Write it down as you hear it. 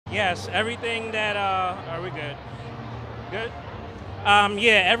Yes, everything that, are we good? Good?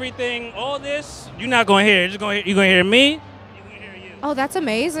 Yeah, everything, all this, you're not going to hear. You're going to hear me, you're going to hear you. Oh, that's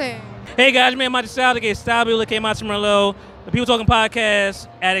amazing. Hey guys, man, I'm Exxxotica DC, came out to Merlot, the People Talking Podcast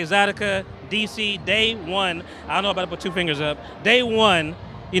at Exxxotica DC, day one. I don't know about to put two fingers up. Day one,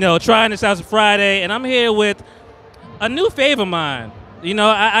 trying this out Friday, and I'm here with a new fave of mine.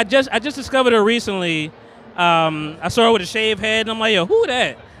 I just discovered her recently. I saw her with a shaved head, and I'm like, yo, who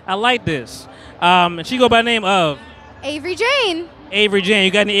that? I like this. And she go by the name of Avery Jane. Avery Jane.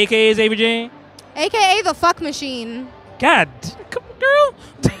 You got any AKAs, Avery Jane? AKA the fuck machine. God, come on, girl.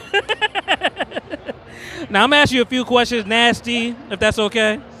 Now, I'm going to ask you a few questions, nasty, if that's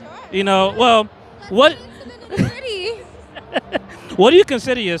okay. Sure. Well, what What what do you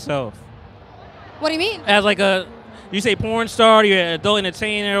consider yourself? do you mean? As like you say porn star, you're an adult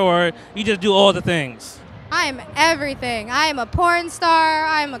entertainer, or you just do all the things? I am everything. I am a porn star.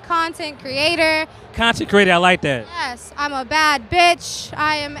 I am a content creator. Content creator, I like that. Yes, I'm a bad bitch.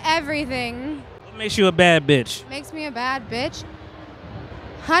 I am everything. What makes you a bad bitch? Makes me a bad bitch?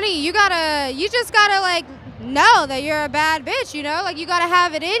 Honey, you just gotta like know that you're a bad bitch, Like you gotta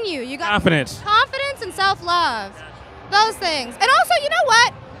have it in you. You got Confidence. confidence and self-love. Those things. And also, you know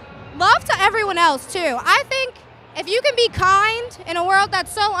what? Love to everyone else too. I think if you can be kind in a world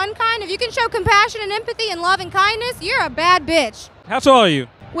that's so unkind, if you can show compassion and empathy and love and kindness, you're a bad bitch. How tall are you?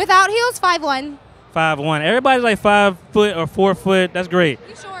 Without heels, 5'1". 5'1". Everybody's like 5 foot or 4 foot. That's great.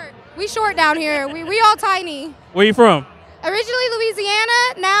 We short. We short down here. We all tiny. Where you from? Originally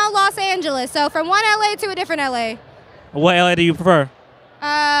Louisiana, now Los Angeles. So from one LA to a different LA. What LA do you prefer?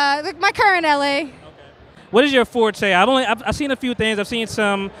 My current LA. What is your forte? I've seen a few things. I've seen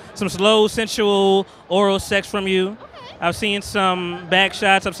some slow, sensual, oral sex from you. Okay. I've seen some back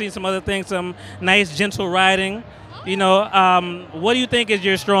shots. I've seen some other things, some nice, gentle riding. What do you think is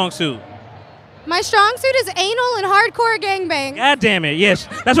your strong suit? My strong suit is anal and hardcore gangbang. God damn it! Yes,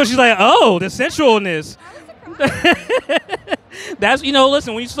 that's what she's like. Oh, the sensualness. That's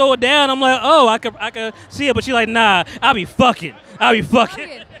listen, when you slow it down, I'm like, oh, I could see it, but she's like, nah, I'll be fucking.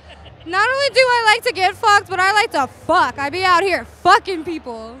 Not only do I like to get fucked, but I like to fuck. I be out here fucking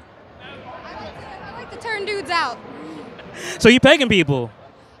people. I like to turn dudes out. So you pegging people?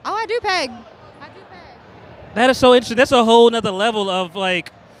 Oh, I do peg. That is so interesting. That's a whole nother level of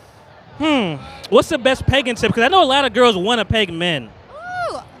like, what's the best pegging tip? Because I know a lot of girls want to peg men.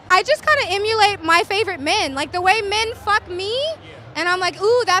 Ooh, I just kind of emulate my favorite men. Like the way men fuck me, and I'm like,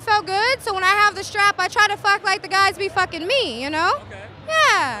 ooh, that felt good. So when I have the strap, I try to fuck like the guys be fucking me, Okay.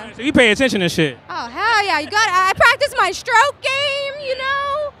 Yeah. So you pay attention to shit. Oh, hell yeah. I practice my stroke game,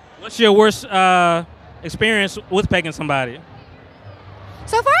 What's your worst experience with pegging somebody?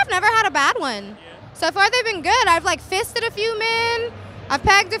 So far, I've never had a bad one. So far, they've been good. I've like fisted a few men. I've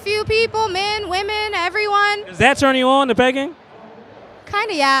pegged a few people, men, women, everyone. Does that turn you on, the pegging?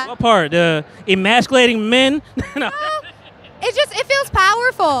 Kinda, yeah. What part? The emasculating men? No. It feels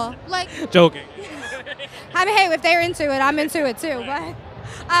powerful. Like, Joking. I mean, hey, if they're into it, I'm into it too. But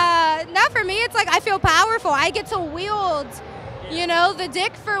no, for me, it's like I feel powerful. I get to wield, the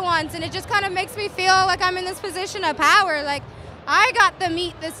dick for once, and it just kind of makes me feel like I'm in this position of power. Like, I got the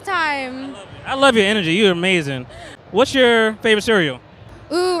meat this time. I love your energy. You're amazing. What's your favorite cereal?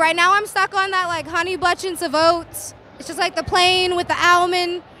 Ooh, right now I'm stuck on that like honey bunches of oats. It's just like the plain with the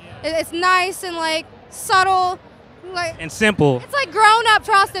almond. It's nice and like subtle. And simple. It's like grown-up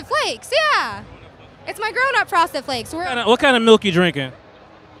Frosted Flakes, yeah. It's my grown-up Frosted Flakes. What kind of milk you drinking?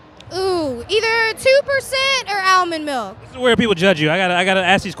 Ooh, either 2% or almond milk. This is where people judge you. I gotta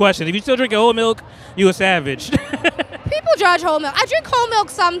ask these questions. If you still drink whole milk, you a savage. People judge whole milk. I drink whole milk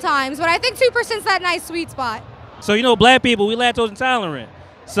sometimes, but I think 2% is that nice sweet spot. So black people, we lactose intolerant.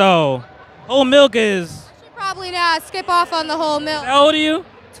 So whole milk is. I should probably not skip off on the whole milk. How old are you?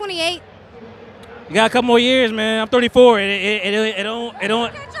 28. You got a couple more years, man. I'm 34. It don't.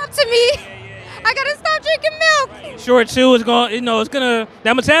 Catch up to me. I gotta stop drinking milk. Short chew is going. It's gonna.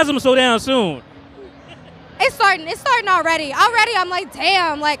 That metabolism will slow down soon. It's starting already. Already, I'm like,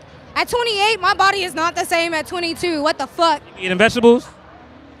 damn. Like at 28, my body is not the same at 22. What the fuck? You eating vegetables?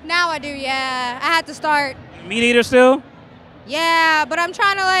 Now I do. Yeah, I had to start. Meat eater still? Yeah, but I'm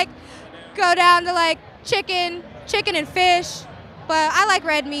trying to like go down to like chicken and fish. But I like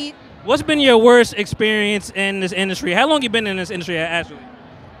red meat. What's been your worst experience in this industry? How long you been in this industry, actually?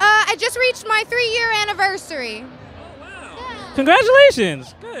 I just reached my 3-year anniversary. Oh, wow. Yeah.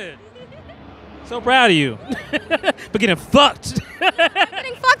 Congratulations. Good. So proud of you. For getting fucked.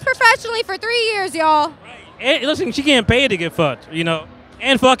 Getting fucked professionally for 3 years, y'all. And listen, she getting paid to get fucked,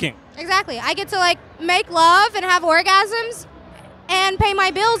 and fucking. Exactly. I get to like make love and have orgasms and pay my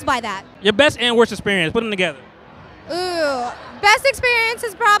bills by that. Your best and worst experience, put them together. Ooh, best experience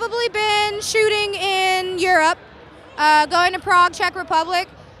has probably been shooting in Europe, going to Prague, Czech Republic.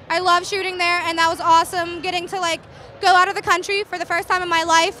 I love shooting there, and that was awesome, getting to like go out of the country for the first time in my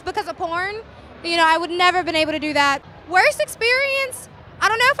life because of porn. You know, I would never have been able to do that. Worst experience? I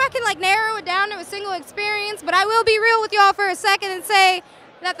don't know if I can like narrow it down to a single experience, but I will be real with y'all for a second and say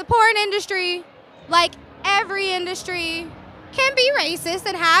that the porn industry, like every industry, can be racist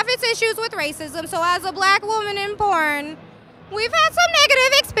and have its issues with racism. So as a black woman in porn, we've had some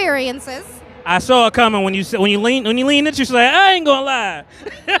negative experiences. I saw it coming when you leaned into, you said, I ain't gonna lie.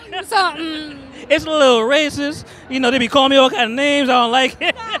 So It's a little racist. You know, they be calling me all kind of names. I don't like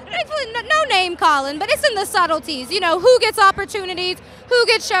it. thankfully, no name calling, but it's in the subtleties. You know, who gets opportunities, who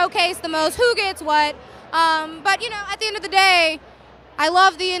gets showcased the most, who gets what. But, you know, at the end of the day, I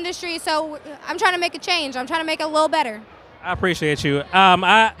love the industry, so I'm trying to make a change. I'm trying to make it a little better. I appreciate you.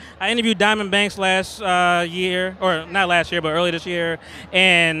 I interviewed Diamond Banks last year, or not last year, but early this year,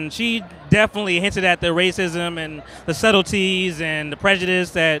 and she definitely hinted at the racism and the subtleties and the prejudice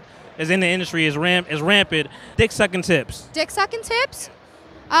that is in the industry is rampant. Dick sucking tips. Dick sucking tips?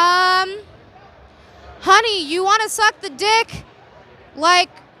 Honey, you want to suck the dick like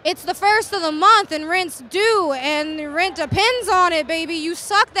it's the first of the month and rent's due and the rent depends on it, baby. You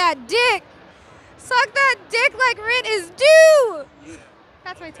suck that dick. Suck that dick like rent is due.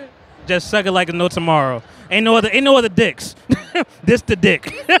 That's my tip. Just suck it like no tomorrow. Ain't no other dicks. This the dick.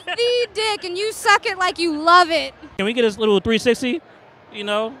 The dick, and you suck it like you love it. Can we get this little 360? You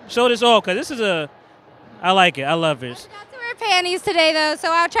know, show this all, because this is I like it. I love it. I forgot to wear panties today, though,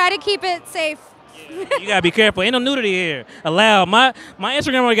 so I'll try to keep it safe. You gotta be careful. Ain't no nudity here allowed. My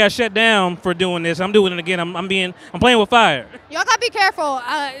Instagram already got shut down for doing this. I'm doing it again. I'm playing with fire. Y'all gotta be careful.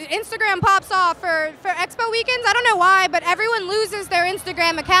 Instagram pops off for Expo weekends. I don't know why, but everyone loses their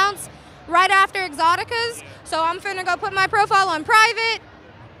Instagram accounts right after Exxxotica's. So I'm finna go put my profile on private,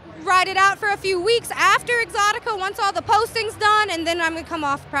 ride it out for a few weeks after Exxxotica once all the posting's done, and then I'm gonna come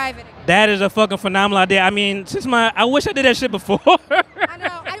off private again. That is a fucking phenomenal idea. I mean, I wish I did that shit before. I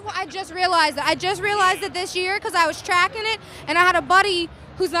know. I just realized it. I just realized it this year because I was tracking it, and I had a buddy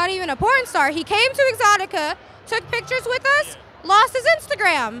who's not even a porn star. He came to Exxxotica, took pictures with us, lost his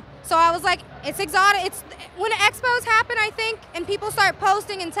Instagram. So I was like, it's Exxxotica. It's when expos happen, I think, and people start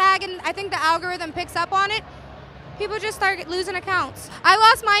posting and tagging. I think the algorithm picks up on it. People just start losing accounts. I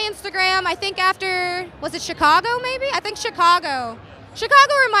lost my Instagram, I think after, was it Chicago maybe? I think Chicago.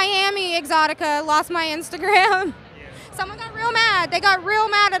 Chicago or Miami, Exxxotica lost my Instagram. Someone got real mad. They got real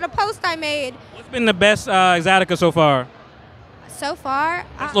mad at a post I made. What's been the best Exxxotica so far? So far?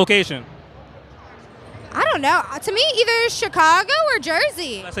 Best location? I don't know. To me, either Chicago or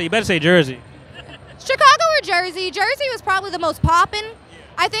Jersey. I say you better say Jersey. Chicago or Jersey. Jersey was probably the most poppin'.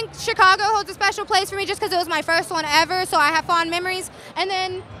 I think Chicago holds a special place for me just because it was my first one ever, so I have fond memories. And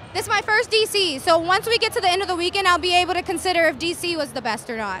then this is my first DC, so once we get to the end of the weekend, I'll be able to consider if DC was the best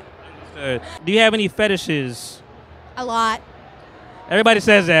or not. Do you have any fetishes? A lot. Everybody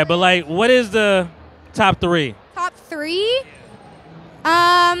says that, but like, what is the top 3? Top 3?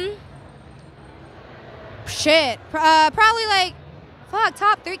 Shit. Probably like, fuck,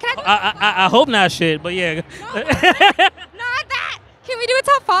 top 3. Can I hope not shit, but yeah. No, not that. Can we do a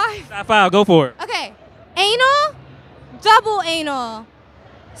top 5? Top 5, go for it. Okay. Anal, double anal,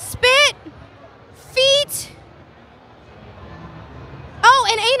 spit, feet. Oh,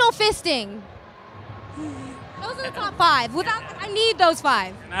 and anal fisting. Those are the top 5. I need those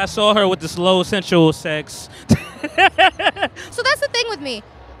 5. And I saw her with the slow, sensual sex. So that's the thing with me.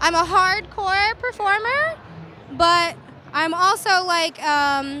 I'm a hardcore performer, but I'm also like,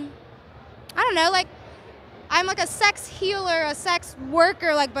 I don't know, like, I'm like a sex healer, a sex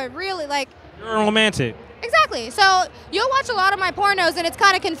worker, like, but really, like. You're romantic. Exactly. So you'll watch a lot of my pornos, and it's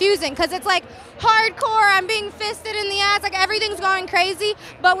kind of confusing because it's like hardcore. I'm being fisted in the ass, like everything's going crazy,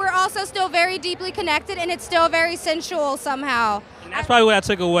 but we're also still very deeply connected, and it's still very sensual somehow. And that's probably what I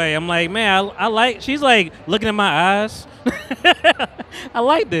took away. I'm like, man, I like. She's like looking in my eyes. I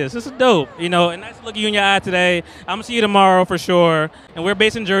like this. This is dope. You know, and nice to look you in your eye today. I'm gonna see you tomorrow for sure. And we're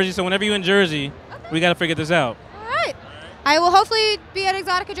based in Jersey, so whenever you're in Jersey, we gotta figure this out. All right. I will hopefully be at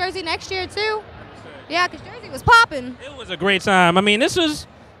Exxxotica Jersey next year too. Yeah, because Jersey was popping. It was a great time. I mean, it's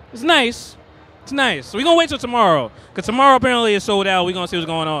nice. It's nice. So we're going to wait till tomorrow, because tomorrow apparently is sold out. We're going to see what's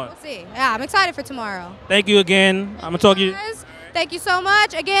going on. We'll see. Yeah, I'm excited for tomorrow. Thank you again. I'm going to talk to you. Thank you so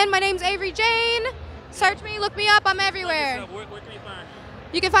much. Again, my name's Avery Jane. Search me, look me up. I'm everywhere. Where can you find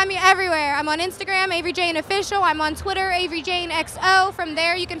You can find me everywhere. I'm on Instagram, Avery Jane Official. I'm on Twitter, Avery Jane XO. From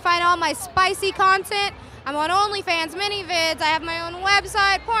there, you can find all my spicy content. I'm on OnlyFans, mini-vids. I have my own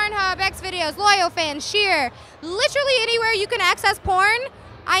website, Pornhub, Xvideos, LoyalFans, Sheer. Literally anywhere you can access porn,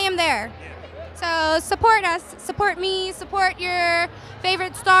 I am there. So support us, support me, support your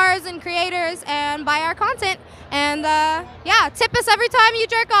favorite stars and creators, and buy our content. And yeah, tip us every time you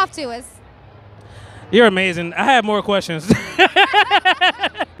jerk off to us. You're amazing. I have more questions.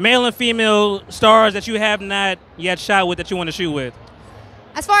 Male and female stars that you have not yet shot with that you want to shoot with.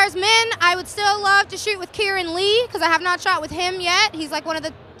 As far as men, I would still love to shoot with Kieran Lee because I have not shot with him yet. He's like one of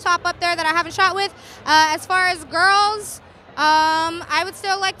the top up there that I haven't shot with. As far as girls, I would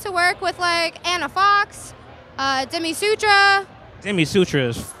still like to work with like Anna Fox, Demi Sutra. Demi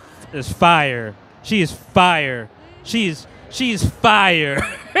Sutra is fire. She is fire. She's fire.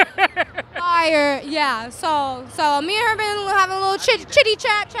 Fire, yeah. So me and her been having a little chitty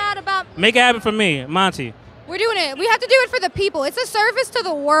chat about. Make it happen for me, Monty. We're doing it. We have to do it for the people. It's a service to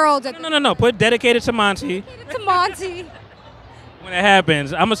the world. No. Put dedicated to Monty. Dedicated to Monty. When it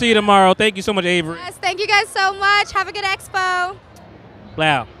happens, I'm gonna see you tomorrow. Thank you so much, Avery. Yes, thank you guys so much. Have a good expo.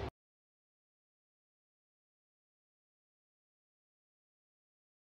 Wow.